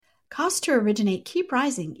costs to originate keep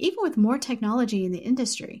rising even with more technology in the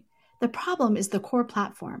industry. The problem is the core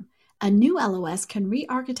platform. A new LOS can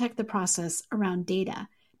re-architect the process around data,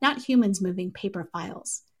 not humans moving paper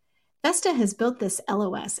files. Vesta has built this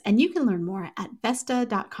LOS, and you can learn more at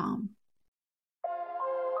Vesta.com.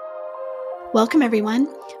 Welcome,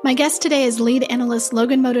 everyone. My guest today is lead analyst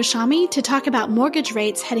Logan Mohtashami to talk about mortgage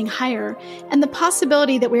rates heading higher and the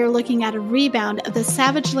possibility that we are looking at a rebound of the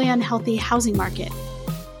savagely unhealthy housing market.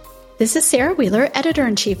 This is Sarah Wheeler,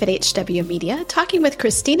 Editor-in-Chief at HW Media, talking with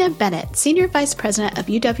Christina Bennett, Senior Vice President of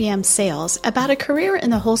UWM Sales, about a career in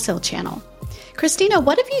the wholesale channel. Christina,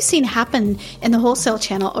 what have you seen happen in the wholesale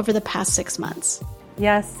channel over the past 6 months?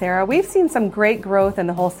 Yes, Sarah, we've seen some great growth in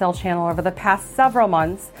the wholesale channel over the past several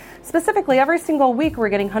months. Specifically, every single week, we're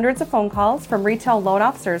getting hundreds of phone calls from retail loan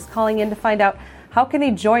officers calling in to find out how can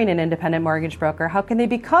they join an independent mortgage broker? How can they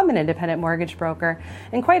become an independent mortgage broker?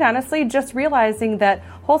 And quite honestly, just realizing that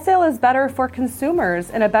wholesale is better for consumers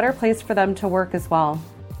and a better place for them to work as well.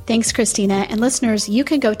 Thanks, Christina. And listeners, you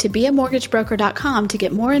can go to beamortgagebroker.com to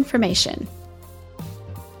get more information.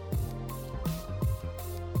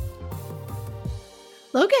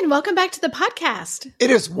 Logan, welcome back to the podcast.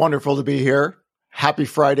 It is wonderful to be here. Happy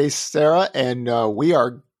Friday, Sarah. And we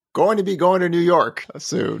are going to be going to New York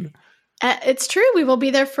soon. It's true. We will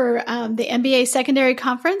be there for the MBA Secondary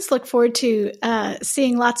Conference. Look forward to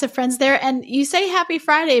seeing lots of friends there. And you say happy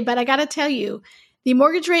Friday, but I got to tell you, the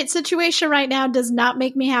mortgage rate situation right now does not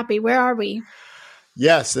make me happy. Where are we?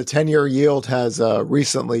 Yes, the 10-year yield has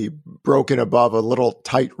recently broken above a little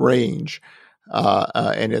tight range.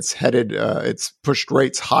 And it's pushed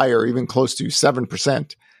rates higher, even close to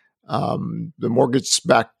 7%.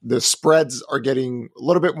 The spreads are getting a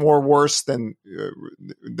little bit more worse than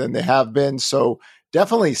they have been. So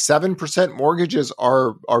definitely 7% mortgages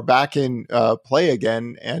are back in play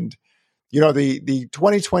again. And, the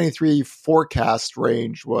 2023 forecast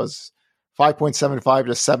range was 5.75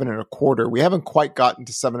 to 7.25. We haven't quite gotten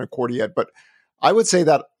to 7.25 yet, but I would say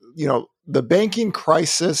that, the banking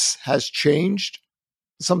crisis has changed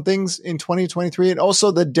some things in 2023, and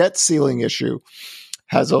also the debt ceiling issue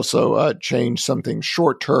has also changed something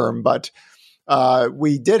short term. But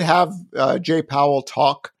we did have Jay Powell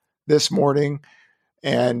talk this morning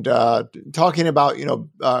and talking about,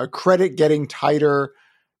 credit getting tighter,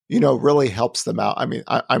 really helps them out. I mean,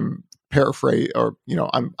 I'm paraphrasing, or,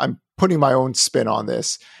 I'm putting my own spin on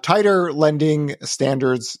this. Tighter lending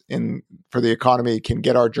standards for the economy can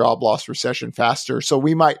get our job loss recession faster. So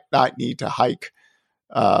we might not need to hike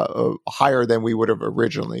higher than we would have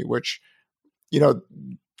originally, which,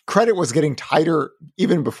 credit was getting tighter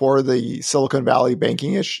even before the Silicon Valley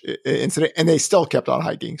banking incident, and they still kept on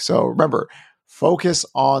hiking. So remember, focus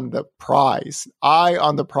on the prize. Eye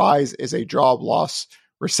on the prize is a job loss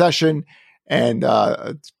recession, and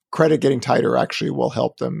credit getting tighter actually will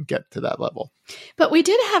help them get to that level. But we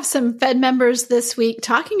did have some Fed members this week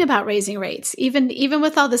talking about raising rates, even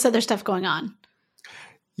with all this other stuff going on.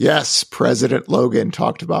 Yes, President Logan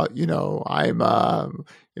talked about,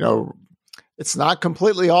 it's not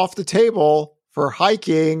completely off the table for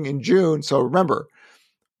hiking in June. So remember,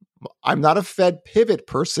 I'm not a Fed pivot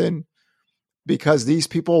person because these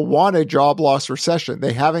people want a job loss recession.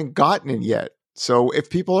 They haven't gotten it yet. So if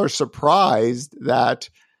people are surprised that,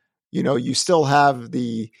 you still have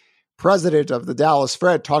the president of the Dallas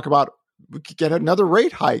Fed talk about we could get another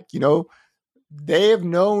rate hike, they have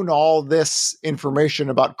known all this information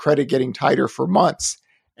about credit getting tighter for months,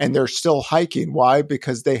 and they're still hiking. Why?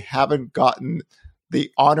 Because they haven't gotten the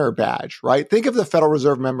honor badge, right? Think of the Federal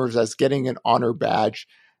Reserve members as getting an honor badge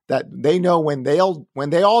that they know when they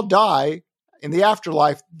all die in the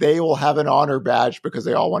afterlife, they will have an honor badge because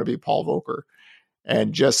they all want to be Paul Volcker.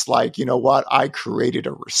 And just like, I created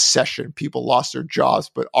a recession. People lost their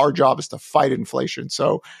jobs, but our job is to fight inflation.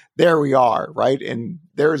 So there we are, right? And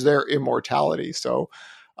there's their immortality. So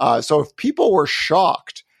if people were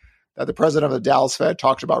shocked that the president of the Dallas Fed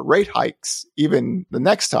talked about rate hikes, even the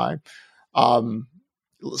next time, some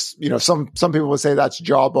people would say that's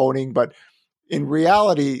jawboning, but in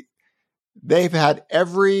reality, they've had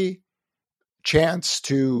every chance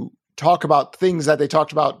to talk about things that they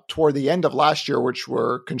talked about toward the end of last year, which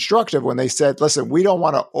were constructive when they said, listen, we don't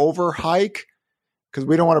want to overhike because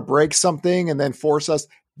we don't want to break something and then force us.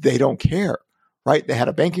 They don't care, right? They had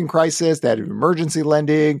a banking crisis. They had emergency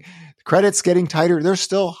lending. The credit's getting tighter. They're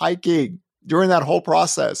still hiking during that whole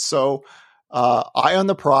process. So eye on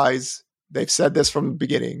the prize. They've said this from the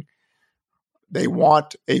beginning. They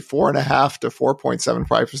want a 4.5 to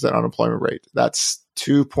 4.75% unemployment rate. That's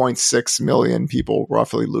 2.6 million people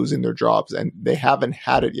roughly losing their jobs, and they haven't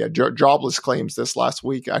had it yet. Jobless claims this last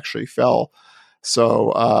week actually fell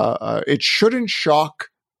So it shouldn't shock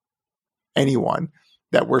anyone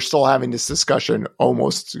that we're still having this discussion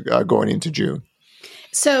almost going into June.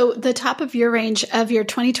 So the top of your range of your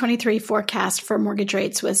 2023 forecast for mortgage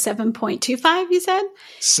rates was 7.25, you said?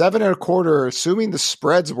 7.25, assuming the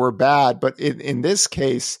spreads were bad. But in this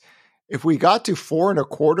case, if we got to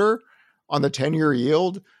 4.25 on the 10-year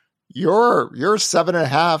yield, you're 7.5,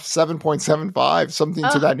 7.75, something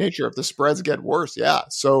to that nature if the spreads get worse. Yeah.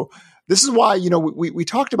 So this is why, we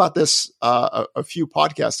talked about this a few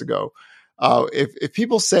podcasts ago. If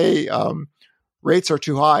people say rates are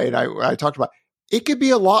too high, and I talked about, it could be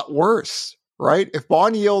a lot worse, right? If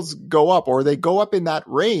bond yields go up or they go up in that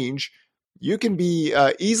range, you can be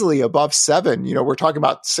easily above 7. We're talking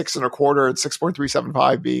about 6.25 and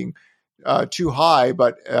 6.375 being too high,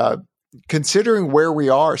 but considering where we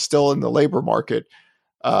are still in the labor market,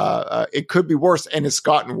 it could be worse, and it's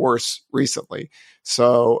gotten worse recently.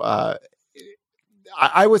 So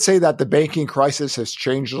I would say that the banking crisis has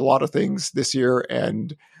changed a lot of things this year,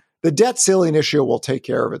 and the debt ceiling issue will take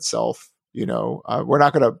care of itself. We're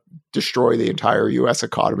not going to destroy the entire U.S.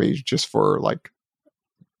 economy just for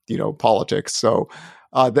politics. So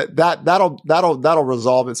that'll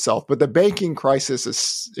resolve itself. But the banking crisis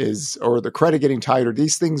is or the credit getting tighter.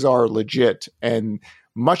 These things are legit and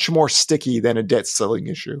much more sticky than a debt ceiling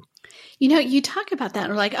issue. You talk about that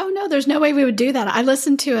and we're like, oh no, there's no way we would do that. I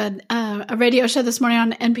listened to a radio show this morning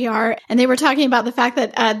on NPR, and they were talking about the fact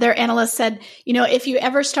that their analyst said, if you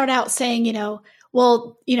ever start out saying,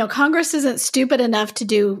 well, Congress isn't stupid enough to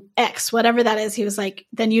do X, whatever that is. He was like,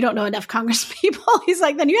 then you don't know enough Congress people. He's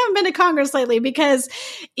like, then you haven't been to Congress lately, because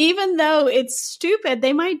even though it's stupid,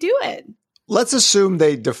 they might do it. Let's assume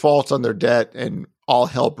they default on their debt and all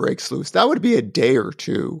hell breaks loose. That would be a day or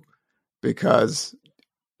two, because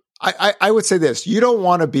I would say this: you don't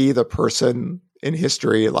want to be the person in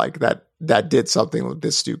history like that did something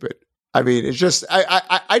this stupid. I mean, it's just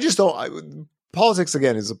I just don't. Politics,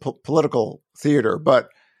 again, is a political theater, but,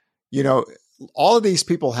 all of these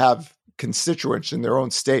people have constituents in their own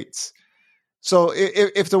states. So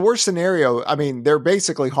if the worst scenario, I mean, they're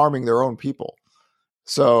basically harming their own people.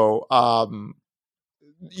 So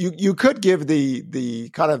you could give the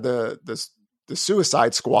kind of the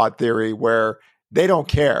Suicide Squad theory where they don't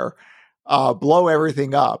care, blow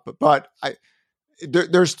everything up. But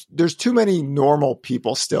there's too many normal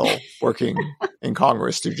people still working in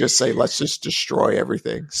Congress to just say, let's just destroy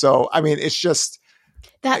everything. So, I mean, it's just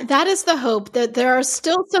that is the hope, that there are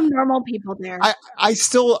still some normal people there. I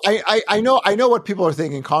know what people are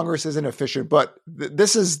thinking. Congress isn't efficient, but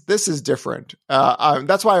this is different.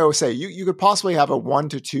 That's why I always say you could possibly have a 1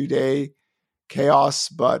 to 2 day chaos,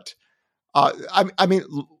 but I mean,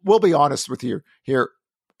 we'll be honest with you here.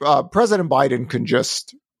 President Biden can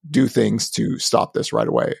just do things to stop this right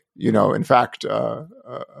away. In fact,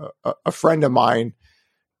 a friend of mine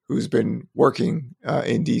who's been working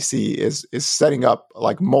in DC is setting up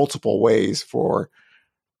like multiple ways for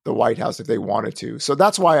the White House if they wanted to. So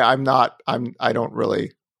that's why I don't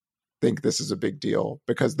really think this is a big deal,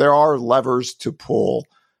 because there are levers to pull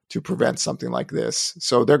to prevent something like this.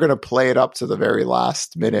 So they're going to play it up to the very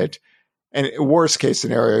last minute. And worst case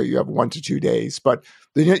scenario, you have 1 to 2 days. But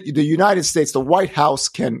the United States, the White House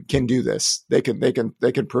can do this. They can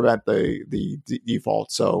prevent the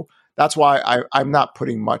default. So that's why I'm not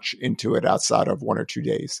putting much into it outside of 1 or 2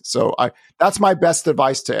 days. So that's my best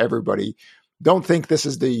advice to everybody. Don't think this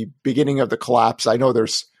is the beginning of the collapse. I know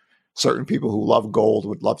there's certain people who love gold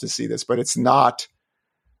would love to see this, but it's not.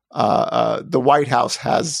 The White House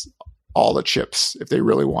has all the chips if they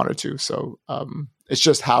really wanted to. So it's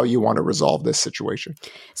just how you want to resolve this situation.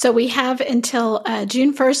 So we have until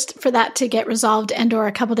June 1st for that to get resolved, and or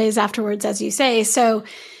a couple days afterwards, as you say. So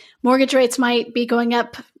mortgage rates might be going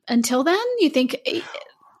up until then. You think?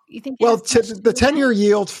 Well, the 10-year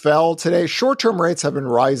yield fell today. Short-term rates have been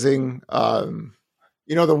rising. The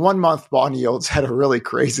 1-month bond yields had a really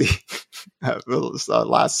crazy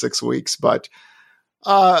last 6 weeks. But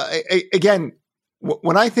again,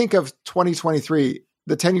 when I think of 2023,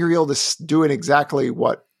 the 10-year yield is doing exactly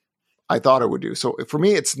what I thought it would do. So for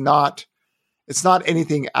me, it's not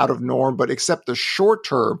anything out of norm, but except the short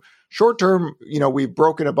term, we've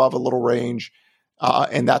broken above a little range,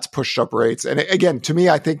 and that's pushed up rates. And again, to me,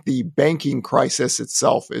 I think the banking crisis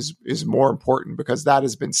itself is more important, because that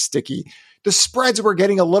has been sticky. The spreads were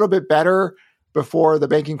getting a little bit better before the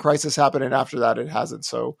banking crisis happened, and after that, it hasn't.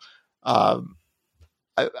 So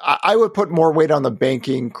I would put more weight on the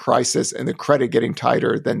banking crisis and the credit getting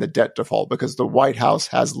tighter than the debt default, because the White House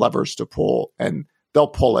has levers to pull, and they'll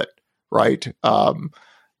pull it, right?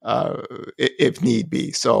 If need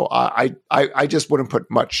be. So I just wouldn't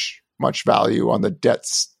put much much value on the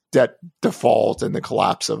debt default and the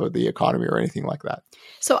collapse of the economy or anything like that.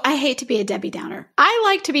 So I hate to be a Debbie Downer. I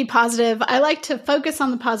like to be positive. I like to focus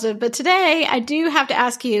on the positive. But today I do have to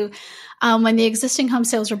ask you, when the existing home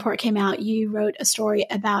sales report came out, you wrote a story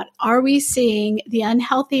about, are we seeing the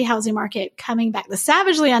unhealthy housing market coming back, the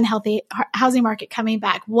savagely unhealthy housing market coming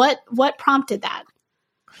back? What prompted that?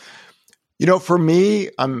 For me,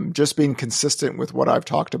 I'm just being consistent with what I've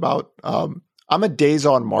talked about. I'm a days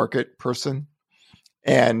on market person,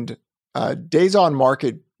 and days on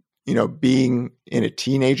market, being in a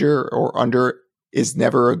teenager or under is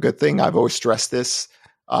never a good thing. I've always stressed this.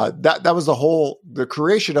 That was the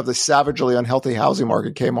creation of the savagely unhealthy housing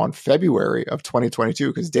market came on February of 2022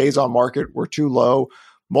 because days on market were too low.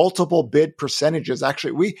 Multiple bid percentages.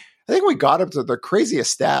 Actually, I think we got up to the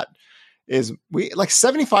craziest stat is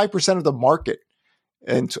 75% of the market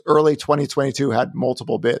in early 2022 had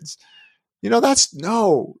multiple bids.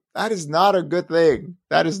 That is not a good thing.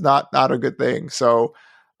 That is not a good thing. So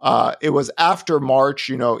it was after March,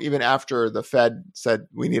 even after the Fed said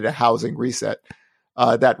we need a housing reset,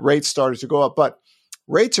 that rates started to go up, but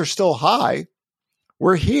rates are still high.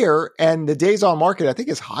 We're here, and the days on market, I think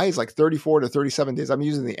as high as like 34 to 37 days. I'm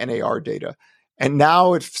using the NAR data, and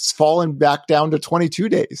now it's fallen back down to 22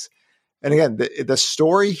 days. And again, the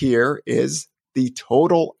story here is the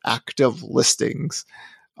total active listings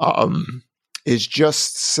is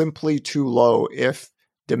just simply too low if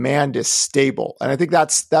demand is stable. And I think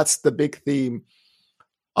that's the big theme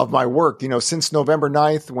of my work. Since November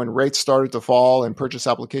 9th, when rates started to fall and purchase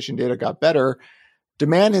application data got better,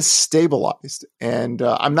 demand has stabilized. And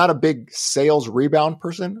I'm not a big sales rebound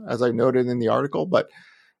person, as I noted in the article, but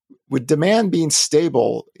with demand being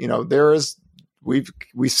stable, we've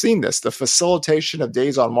seen this, the facilitation of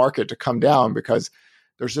days on market to come down because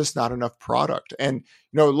there's just not enough product. And,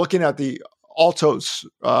 looking at the Altos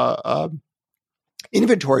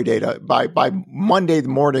inventory data by Monday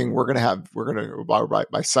morning,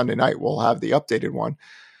 by Sunday night, we'll have the updated one.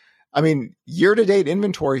 I mean, year to date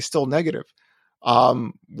inventory is still negative.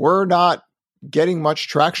 We're not getting much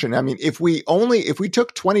traction. I mean, if we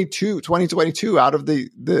took 2022 out of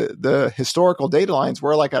the historical data lines,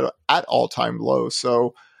 we're like at all-time low.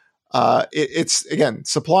 So it's again,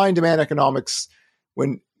 supply and demand economics.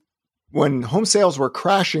 When home sales were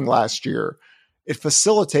crashing last year, it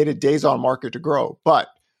facilitated days on market to grow, but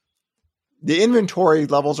the inventory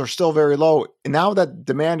levels are still very low. And now that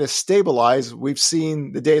demand is stabilized, we've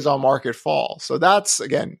seen the days on market fall. So that's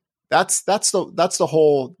the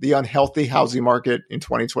unhealthy housing market in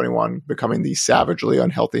 2021 becoming the savagely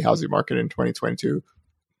unhealthy housing market in 2022.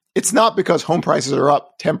 It's not because home prices are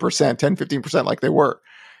up 10%, 15% like they were.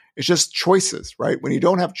 It's just choices, right? When you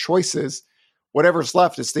don't have choices, whatever's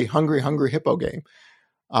left is the hungry hippo game.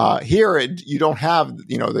 Here, you don't have,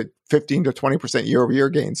 the 15 to 20% year-over-year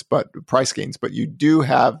gains, but price gains, but you do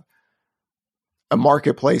have a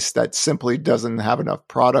marketplace that simply doesn't have enough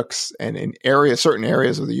products, and in certain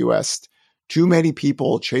areas of the U.S., too many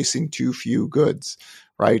people chasing too few goods,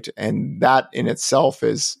 right? And that in itself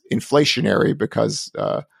is inflationary because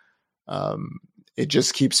it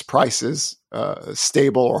just keeps prices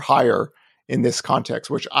stable or higher in this context,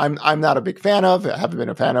 which I'm not a big fan of. I haven't been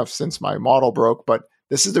a fan of since my model broke, but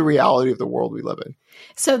this is the reality of the world we live in.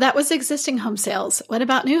 So that was existing home sales. What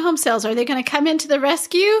about new home sales? Are they going to come into the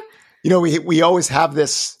rescue? We always have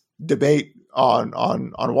this debate on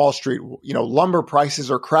Wall Street. Lumber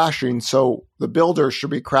prices are crashing, so the builders should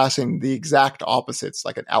be crashing the exact opposites,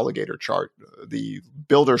 like an alligator chart. The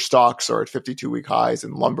builder stocks are at 52-week highs,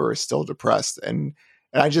 and lumber is still depressed. And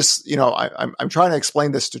I just, I'm trying to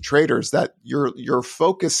explain this to traders that you're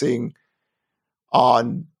focusing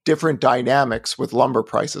on different dynamics with lumber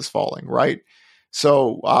prices falling, right?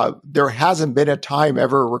 So there hasn't been a time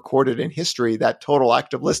ever recorded in history that total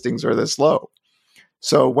active listings are this low.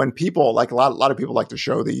 So when people, like a lot of people like to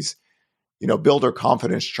show these, builder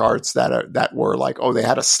confidence charts that were like, oh, they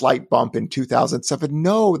had a slight bump in 2007.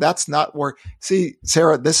 No, that's not where. See,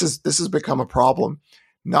 Sarah, this has become a problem.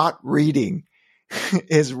 Not reading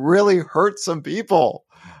is really hurt some people.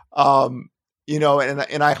 And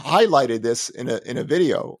I highlighted this in a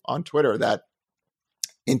video on Twitter that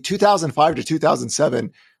in 2005 to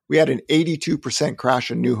 2007, we had an 82%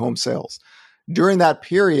 crash in new home sales. During that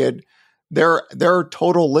period, their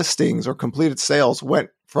total listings or completed sales went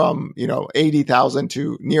from 80,000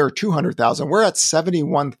 to near 200,000. We're at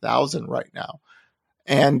 71,000 right now,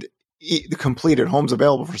 and the completed homes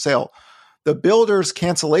available for sale. The builders'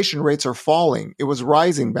 cancellation rates are falling. It was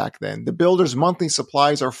rising back then. The builders' monthly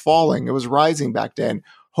supplies are falling. It was rising back then.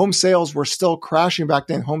 home sales were still crashing back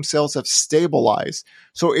then. Home sales have stabilized.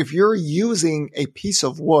 So if you're using a piece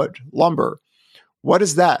of wood, lumber, what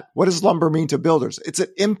is that? What does lumber mean to builders? It's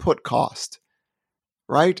an input cost,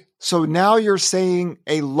 right? So now you're saying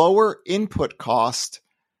a lower input cost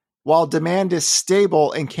while demand is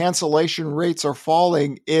stable and cancellation rates are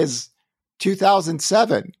falling is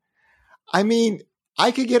 2007. I mean,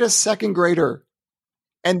 I could get a second grader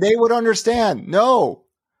and they would understand. No,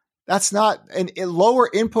 that's not a lower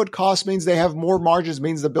input cost means they have more margins,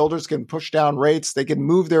 means the builders can push down rates. They can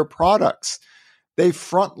move their products. They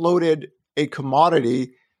front loaded a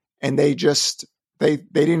commodity and they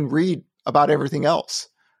didn't read about everything else.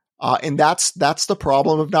 And that's the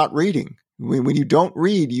problem of not reading. When you don't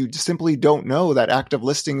read, you simply don't know that active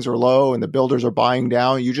listings are low and the builders are buying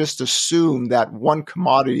down. You just assume that one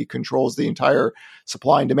commodity controls the entire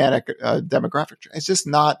supply and demand demographic. That's just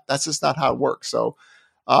not how it works. So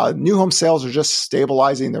new home sales are just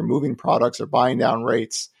stabilizing. They're moving products. They're buying down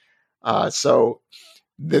rates. So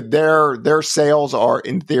their sales are,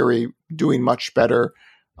 in theory, doing much better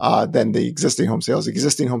than the existing home sales. The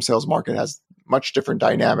existing home sales market has much different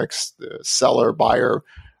dynamics, the seller, buyer,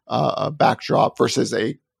 backdrop versus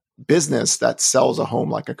a business that sells a home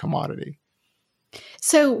like a commodity.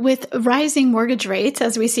 So with rising mortgage rates,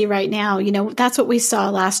 as we see right now, that's what we saw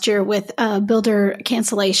last year with builder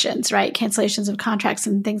cancellations, right? Cancellations of contracts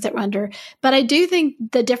and things that were under. But I do think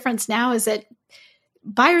the difference now is that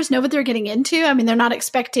buyers know what they're getting into. I mean, they're not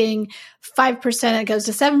expecting 5%, it goes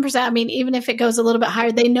to 7%. I mean, even if it goes a little bit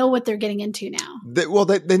higher, they know what they're getting into now. They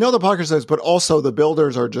know the pocket size, but also the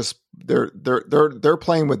builders are just they're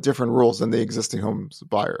playing with different rules than the existing homes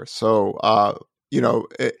buyers. So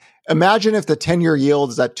imagine if the 10-year yield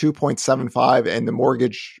is at 2.75 and the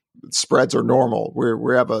mortgage spreads are normal.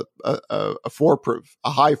 We have a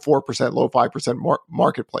high 4%, low 5%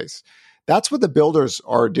 marketplace. That's what the builders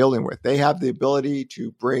are dealing with. They have the ability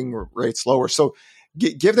to bring rates lower. So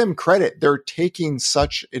give them credit. They're taking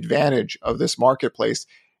such advantage of this marketplace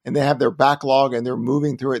and they have their backlog and they're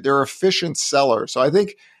moving through it. They're efficient sellers. So I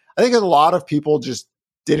think a lot of people just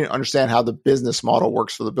didn't understand how the business model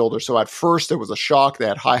works for the builder. So at first it was a shock. They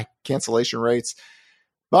had high cancellation rates,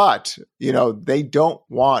 but they don't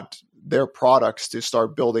want their products to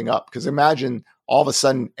start building up, because imagine all of a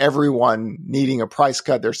sudden everyone needing a price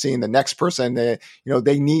cut. They're seeing the next person, they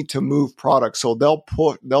need to move products. So they'll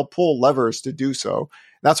pull levers to do so.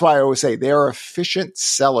 That's why I always say they are efficient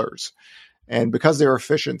sellers. And because they're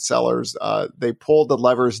efficient sellers, they pull the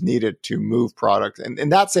levers needed to move product.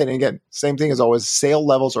 And that's it. And again, same thing as always, sale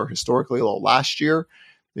levels are historically low. Last year,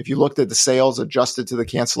 if you looked at the sales adjusted to the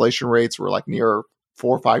cancellation rates, were like near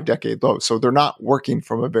 4 or 5 decade lows. So they're not working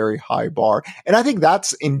from a very high bar. And I think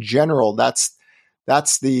that's in general, that's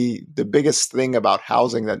the biggest thing about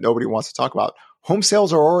housing that nobody wants to talk about. Home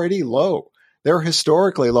sales are already low. They're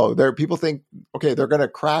historically low. People think, okay, they're going to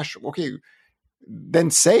crash. Okay, then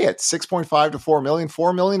say it, 6.5 to 4 million,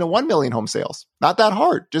 4 million to 1 million home sales. Not that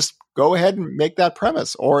hard. Just go ahead and make that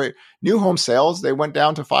premise. Or new home sales, they went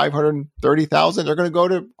down to 530,000. They're going to go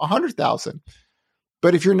to 100,000.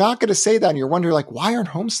 But if you're not going to say that and you're wondering, like, why aren't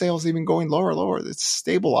home sales even going lower? It's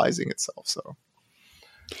stabilizing itself. So,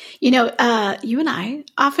 you and I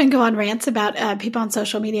often go on rants about people on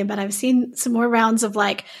social media, but I've seen some more rounds of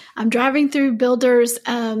like, I'm driving through builders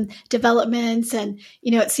developments and,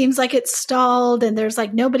 it seems like it's stalled and there's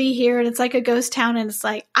like nobody here and it's like a ghost town. And it's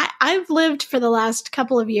like, I've lived for the last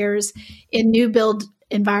couple of years in new build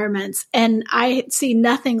environments and I see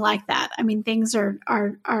nothing like that. I mean, things are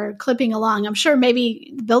clipping along. I'm sure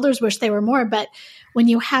maybe the builders wish they were more, but when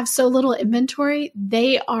you have so little inventory,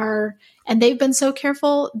 and they've been so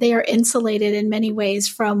careful, they are insulated in many ways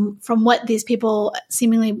from what these people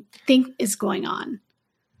seemingly think is going on.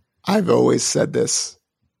 I've always said this.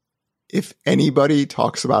 If anybody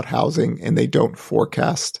talks about housing and they don't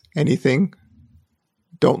forecast anything,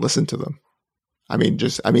 don't listen to them. Like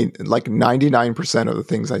 99% of the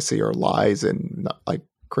things I see are lies and like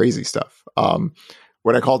crazy stuff.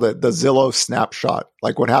 What I call the Zillow snapshot,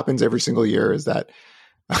 like what happens every single year is that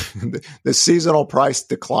the seasonal price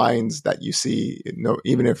declines that you see,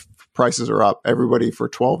 even if prices are up, everybody for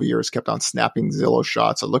 12 years kept on snapping Zillow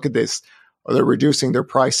shots. So look at this. Or they're reducing their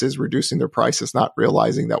prices, not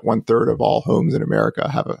realizing that 1/3 of all homes in America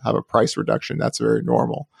have a price reduction. That's very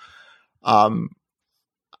normal.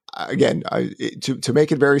 Again, to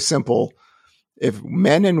make it very simple, if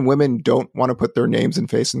men and women don't want to put their names and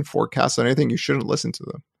face and forecast on anything, you shouldn't listen to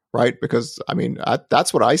them, right? Because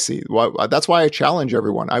that's what I see. That's why I challenge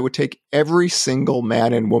everyone. I would take every single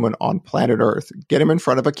man and woman on planet Earth, get them in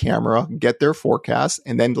front of a camera, get their forecast,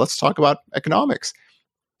 and then let's talk about economics.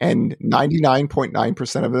 And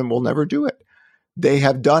 99.9% of them will never do it. They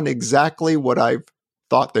have done exactly what I've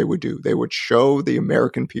thought they would do. They would show the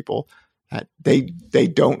American people that they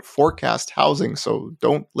don't forecast housing. So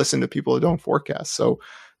don't listen to people who don't forecast. So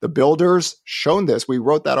the builders shown this. We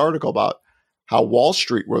wrote that article about how Wall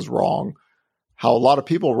Street was wrong, how a lot of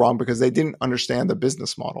people were wrong because they didn't understand the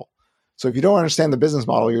business model. So if you don't understand the business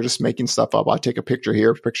model, you're just making stuff up. I take a picture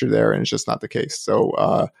here, a picture there, and it's just not the case.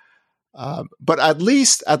 So, but at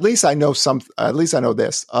least I know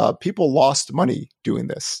this. People lost money doing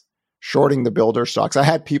this, shorting the builder stocks. I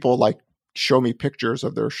had people like show me pictures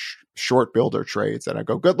of their short builder trades, and I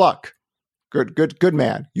go, "Good luck, good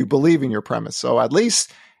man. You believe in your premise." So at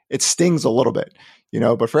least it stings a little bit,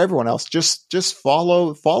 But for everyone else, just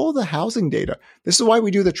follow the housing data. This is why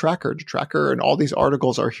we do the tracker. The tracker and all these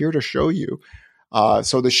articles are here to show you.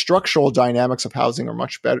 So the structural dynamics of housing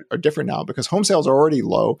are different now because home sales are already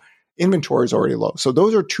low. Inventory is already low. So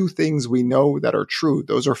those are two things we know that are true.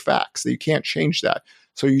 Those are facts. You can't change that.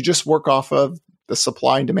 So you just work off of the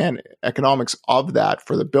supply and demand economics of that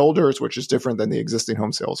for the builders, which is different than the existing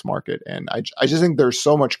home sales market. And I just think there's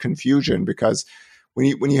so much confusion because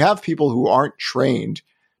when you have people who aren't trained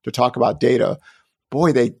to talk about data,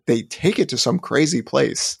 boy, they take it to some crazy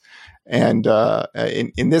place. And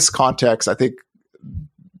in this context, I think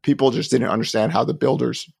people just didn't understand how the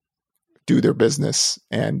builders do their business.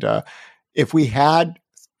 And if we had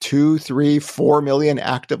 2, 3, 4 million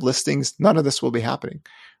active listings, none of this will be happening,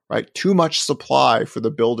 right? Too much supply for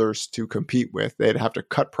the builders to compete with. They'd have to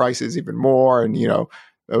cut prices even more. And,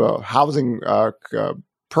 housing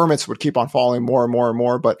permits would keep on falling more and more and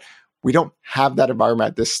more. But we don't have that environment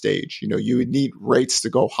at this stage. You would need rates to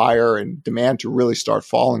go higher and demand to really start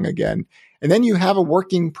falling again. And then you have a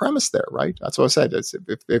working premise there, right? That's what I said.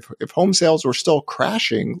 If home sales were still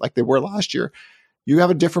crashing like they were last year, you have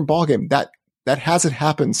a different ballgame. That hasn't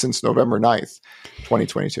happened since November 9th,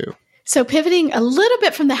 2022. So pivoting a little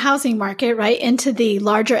bit from the housing market, right, into the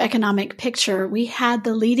larger economic picture, we had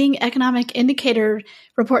the leading economic indicator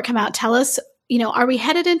report come out. Tell us, are we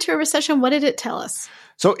headed into a recession? What did it tell us?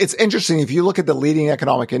 So it's interesting. If you look at the leading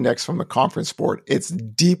economic index from the Conference Board, it's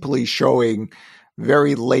deeply showing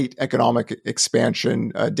very late economic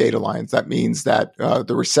expansion data lines. That means that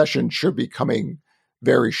the recession should be coming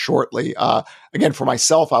very shortly. Again, for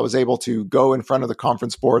myself, I was able to go in front of the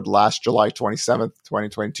Conference Board last July 27th,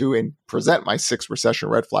 2022, and present my 6 recession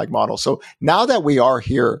red flag model. So now that we are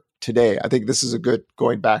here today, I think this is a good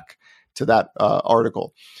going back to that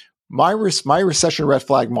article. My recession red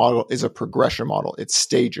flag model is a progression model. It's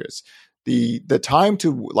stages. The time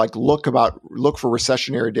to look for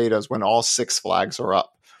recessionary data is when all 6 flags are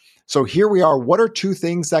up. So here we are. What are 2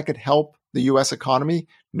 things that could help the U.S. economy?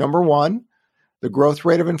 Number 1, the growth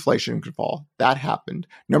rate of inflation could fall. That happened.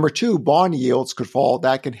 Number 2, bond yields could fall.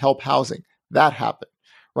 That could help housing. That happened,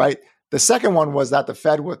 right? The second one was that the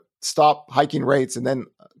Fed would stop hiking rates and then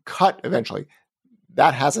cut eventually.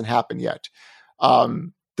 That hasn't happened yet.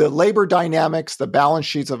 The labor dynamics, the balance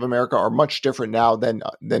sheets of America are much different now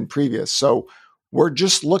than previous. So we're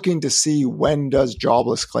just looking to see when does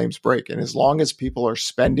jobless claims break. And as long as people are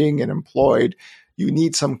spending and employed, you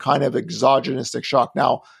need some kind of exogenous shock.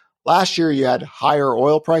 Now, last year you had higher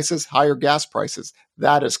oil prices, higher gas prices.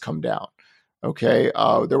 That has come down. Okay.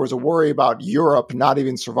 There was a worry about Europe not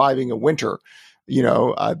even surviving a winter.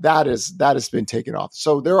 That has been taken off.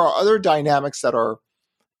 So there are other dynamics that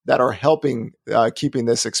are helping keeping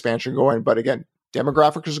this expansion going. But again,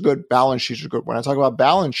 demographics are good, balance sheets are good. When I talk about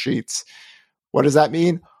balance sheets, what does that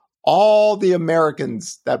mean? All the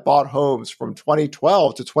Americans that bought homes from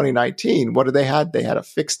 2012 to 2019, what did they had? They had a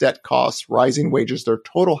fixed debt cost, rising wages. Their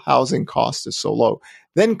total housing cost is so low.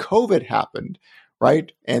 Then COVID happened,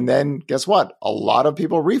 right? And then guess what? A lot of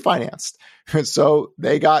people refinanced. So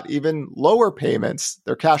they got even lower payments.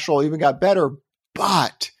 Their cash flow even got better,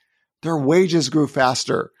 but their wages grew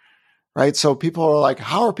faster, right? So people are like,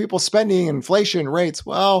 how are people spending inflation rates?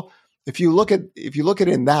 Well, if you look at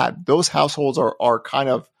in that, those households are kind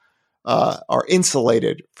of are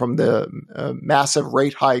insulated from the massive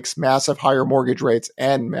rate hikes, massive higher mortgage rates,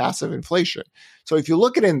 and massive inflation. So if you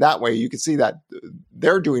look at it in that way, you can see that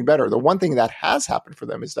they're doing better. The one thing that has happened for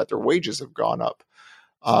them is that their wages have gone up.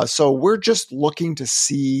 So we're just looking to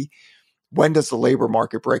see when does the labor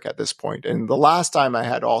market break at this point. And the last time I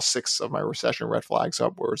had all 6 of my recession red flags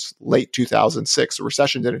up was late 2006. The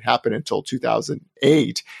recession didn't happen until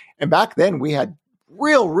 2008. And back then we had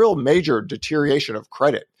real major deterioration of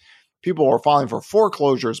credit. People were filing for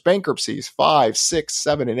foreclosures, bankruptcies, 5, 6,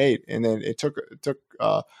 7, and 8. And then it took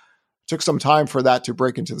took some time for that to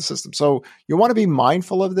break into the system. So you want to be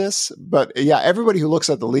mindful of this. But yeah, everybody who looks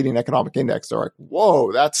at the leading economic index, they're like,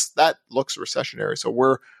 whoa, that looks recessionary. So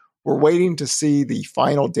we're waiting to see the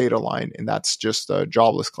final data line, and that's just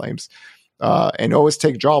jobless claims. And always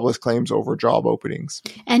take jobless claims over job openings.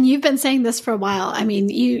 And you've been saying this for a while. I mean,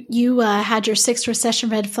 you had your sixth recession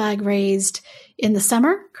red flag raised in the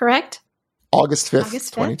summer, correct? August 5th,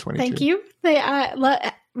 2022. Thank you.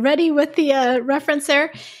 Ready with the reference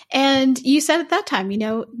there. And you said at that time,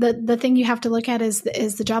 the thing you have to look at is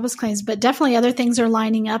the jobless claims, but definitely other things are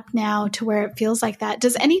lining up now to where it feels like that.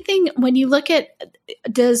 Does anything, when you look at,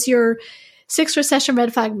 does your sixth recession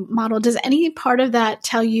red flag model, does any part of that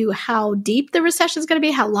tell you how deep the recession is going to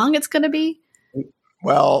be, how long it's going to be?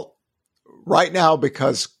 Well, right now,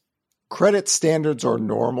 because credit standards are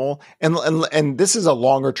normal, and this is a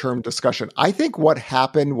longer term discussion. I think what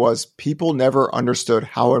happened was people never understood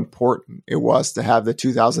how important it was to have the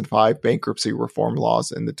 2005 bankruptcy reform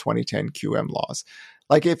laws and the 2010 QM laws.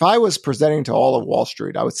 Like if I was presenting to all of Wall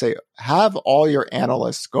Street, I would say, have all your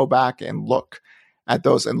analysts go back and look at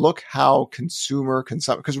those and look how consumer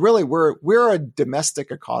consumption, because really we're a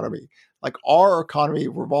domestic economy. Like our economy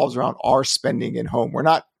revolves around our spending in home. We're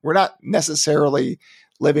not necessarily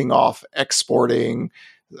living off exporting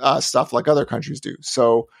stuff like other countries do.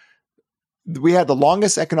 So we had the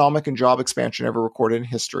longest economic and job expansion ever recorded in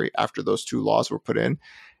history after those two laws were put in.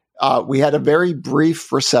 We had a very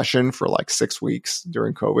brief recession for like 6 weeks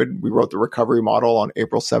during COVID. We wrote the recovery model on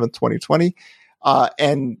April 7th, 2020.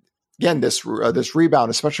 And again, this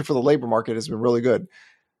rebound, especially for the labor market, has been really good.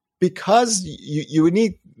 Because you would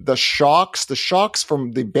need the shocks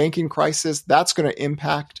from the banking crisis, that's going to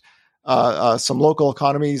impact some local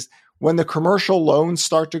economies. When the commercial loans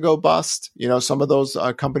start to go bust, some of those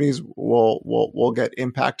companies will get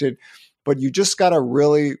impacted. But you just got to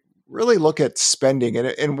really look at spending.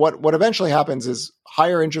 And what eventually happens is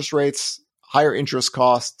higher interest rates, higher interest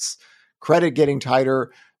costs, credit getting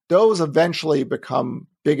tighter. Those eventually become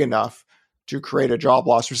big enough to create a job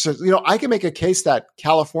loss. I can make a case that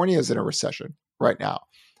California is in a recession right now.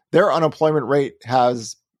 Their unemployment rate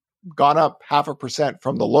has gone up 0.5%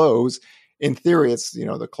 from the lows. In theory, it's,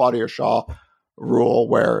 the Claudia Shaw rule,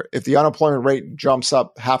 where if the unemployment rate jumps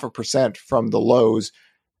up 0.5% from the lows,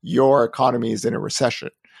 your economy is in a recession.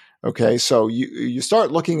 Okay. So you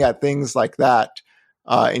start looking at things like that,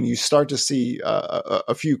 and you start to see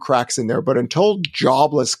a few cracks in there. But until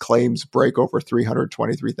jobless claims break over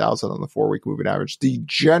 323,000 on the 4-week moving average, the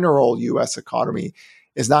general U.S. economy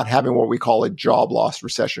is not having what we call a job loss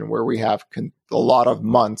recession, where we have a lot of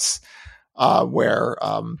months where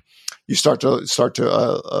you start to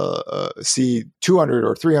see 200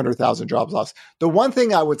 or 300,000 jobs lost. The one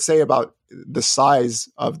thing I would say about the size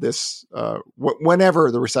of this,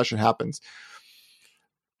 whenever the recession happens,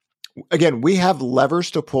 again, we have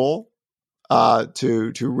levers to pull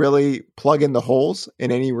to really plug in the holes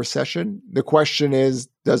in any recession. The question is,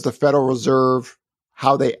 does the Federal Reserve,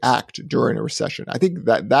 how they act during a recession? I think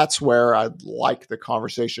that's where I'd like the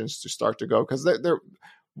conversations to start to go, because they're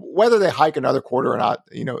whether they hike another quarter or not,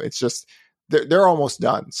 it's just they're almost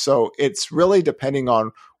done. So it's really depending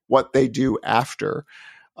on what they do after,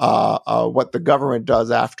 what the government does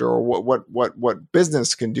after, or what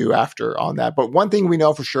business can do after on that. But one thing we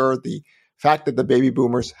know for sure, the fact that the baby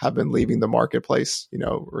boomers have been leaving the marketplace,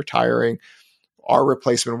 retiring, our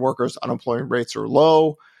replacement workers' unemployment rates are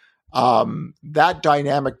low. That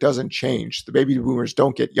dynamic doesn't change. The baby boomers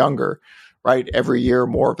don't get younger, right? Every year,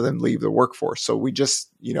 more of them leave the workforce. So we just,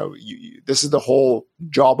 this is the whole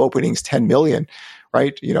job openings, 10 million,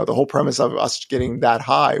 right? The whole premise of us getting that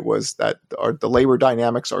high was that the labor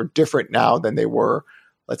dynamics are different now than they were,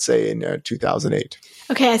 let's say, in 2008.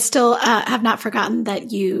 Okay. I still have not forgotten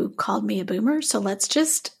that you called me a boomer. So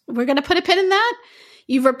we're going to put a pin in that.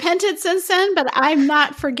 You've repented since then, but I'm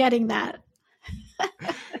not forgetting that.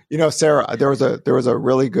 Sarah, there was a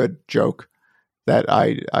really good joke that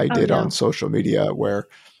I did on social media where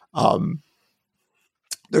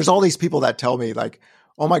there's all these people that tell me like,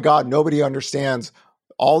 oh my God, nobody understands.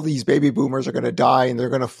 All these baby boomers are going to die and they're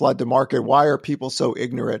going to flood the market. Why are people so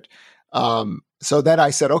ignorant? So then I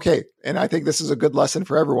said, okay, and I think this is a good lesson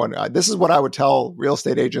for everyone. This is what I would tell real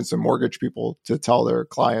estate agents and mortgage people to tell their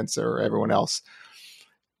clients or everyone else.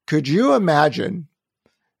 Could you imagine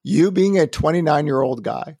you being a 29-year-old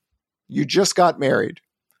guy? You just got married,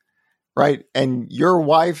 right? And your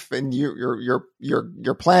wife and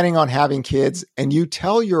you're planning on having kids, and you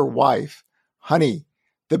tell your wife, honey,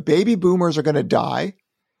 the baby boomers are going to die.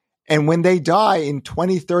 And when they die in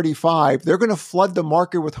 2035, they're going to flood the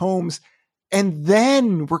market with homes. And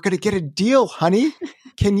then we're going to get a deal, honey.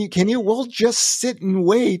 We'll just sit and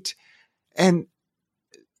wait And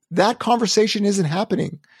that conversation isn't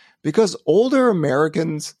happening because older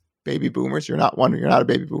Americans, baby boomers, you're not a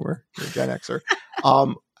baby boomer, you're a Gen Xer,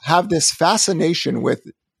 have this fascination with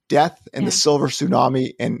death and the silver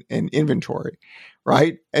tsunami and inventory,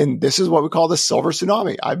 right? And this is what we call the silver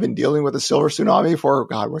tsunami. I've been dealing with the silver tsunami for,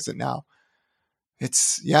 God, what's it now?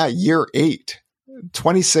 It's, year 8.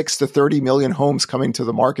 26 to 30 million homes coming to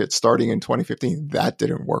the market starting in 2015. That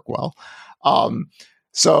didn't work well.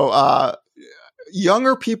 So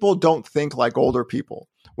younger people don't think like older people.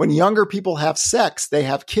 When younger people have sex, they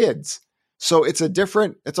have kids. So it's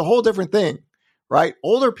a whole different thing, right?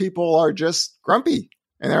 Older people are just grumpy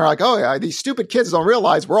and they're like, oh yeah, these stupid kids don't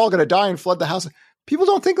realize we're all going to die and flood the house. People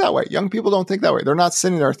don't think that way. Young people don't think that way. They're not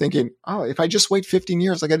sitting there thinking, oh, if I just wait 15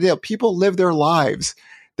 years, like I did. People live their lives.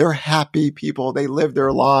 They're happy people. They live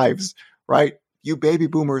their lives, right? You baby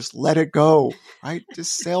boomers, let it go, right?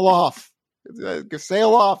 Just sail off.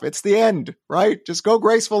 Sail off. It's the end, right? Just go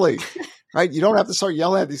gracefully, right? You don't have to start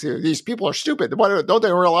yelling at these people are stupid. Don't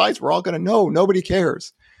they realize we're all going to know? Nobody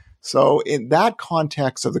cares. So in that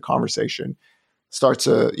context of the conversation starts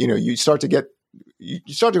to, you start to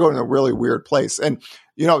go in a really weird place. And,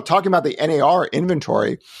 talking about the NAR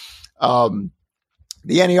inventory,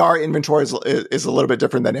 the NAR inventory is a little bit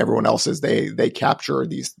different than everyone else's. They capture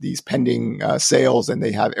these pending sales and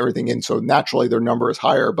they have everything in. So naturally their number is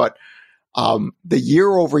higher, but the year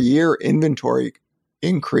over year inventory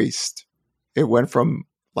increased. It went from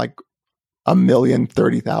like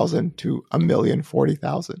 1,030,000 to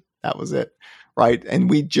 1,040,000. That was it, right? And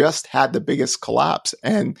we just had the biggest collapse.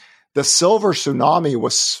 And the silver tsunami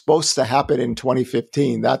was supposed to happen in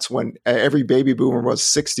 2015. That's when every baby boomer was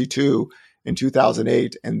 62 in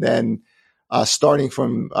 2008. And then starting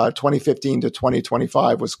from 2015 to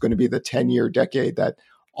 2025 was going to be the 10-year decade that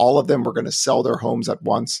all of them were going to sell their homes at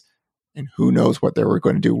once. And who knows what they were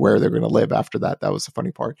going to do, where they're going to live after that. That was the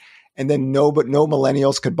funny part. And then no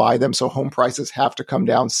millennials could buy them. So home prices have to come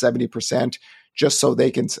down 70% just so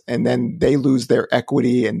they can, and then they lose their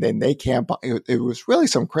equity and then they can't buy. It was really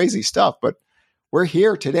some crazy stuff, but we're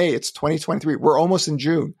here today. It's 2023. We're almost in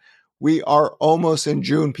June. We are almost in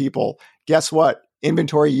June, people. Guess what?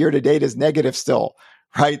 Inventory year to date is negative still,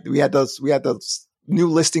 right? We had those new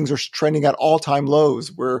listings are trending at all-time lows.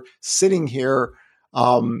 We're sitting here,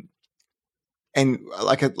 and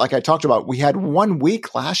like I talked about, we had 1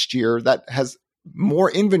 week last year that has more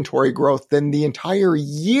inventory growth than the entire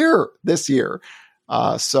year this year.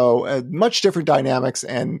 So much different dynamics.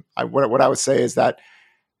 And what I would say is that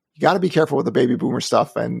you got to be careful with the baby boomer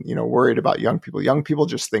stuff and, worried about young people. Young people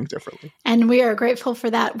just think differently. And we are grateful for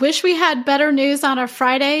that. Wish we had better news on our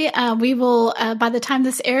Friday. We will, by the time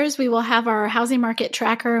this airs, we will have our housing market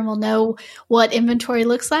tracker and we'll know what inventory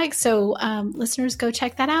looks like. So listeners, go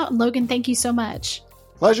check that out. And Logan, thank you so much.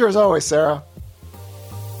 Pleasure as always, Sarah.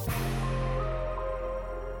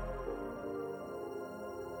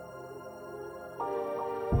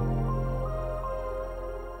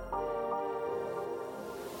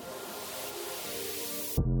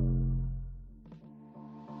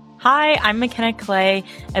 Hi, I'm McKenna Clay,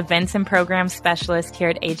 Events and Programs Specialist here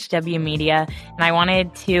at HW Media, and I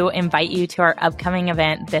wanted to invite you to our upcoming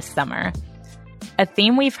event this summer. A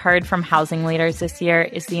theme we've heard from housing leaders this year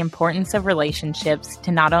is the importance of relationships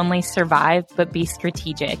to not only survive, but be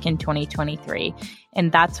strategic in 2023.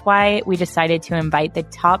 And that's why we decided to invite the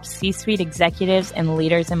top C-suite executives and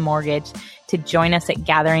leaders in mortgage to join us at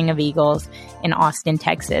Gathering of Eagles in Austin,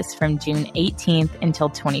 Texas from June 18th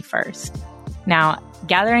until 21st. Now,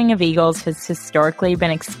 Gathering of Eagles has historically been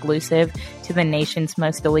exclusive to the nation's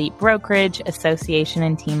most elite brokerage, association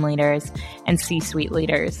and team leaders, and C-suite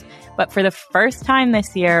leaders. But for the first time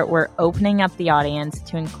this year, we're opening up the audience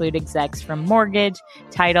to include execs from mortgage,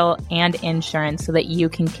 title, and insurance so that you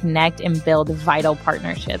can connect and build vital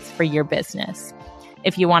partnerships for your business.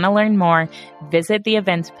 If you want to learn more, visit the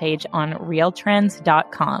events page on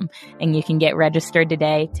realtrends.com, and you can get registered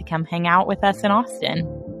today to come hang out with us in Austin.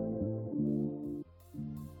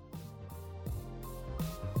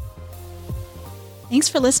 Thanks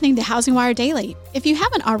for listening to Housing Wire Daily. If you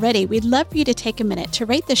haven't already, we'd love for you to take a minute to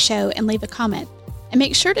rate the show and leave a comment. And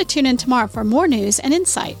make sure to tune in tomorrow for more news and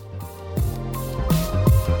insight.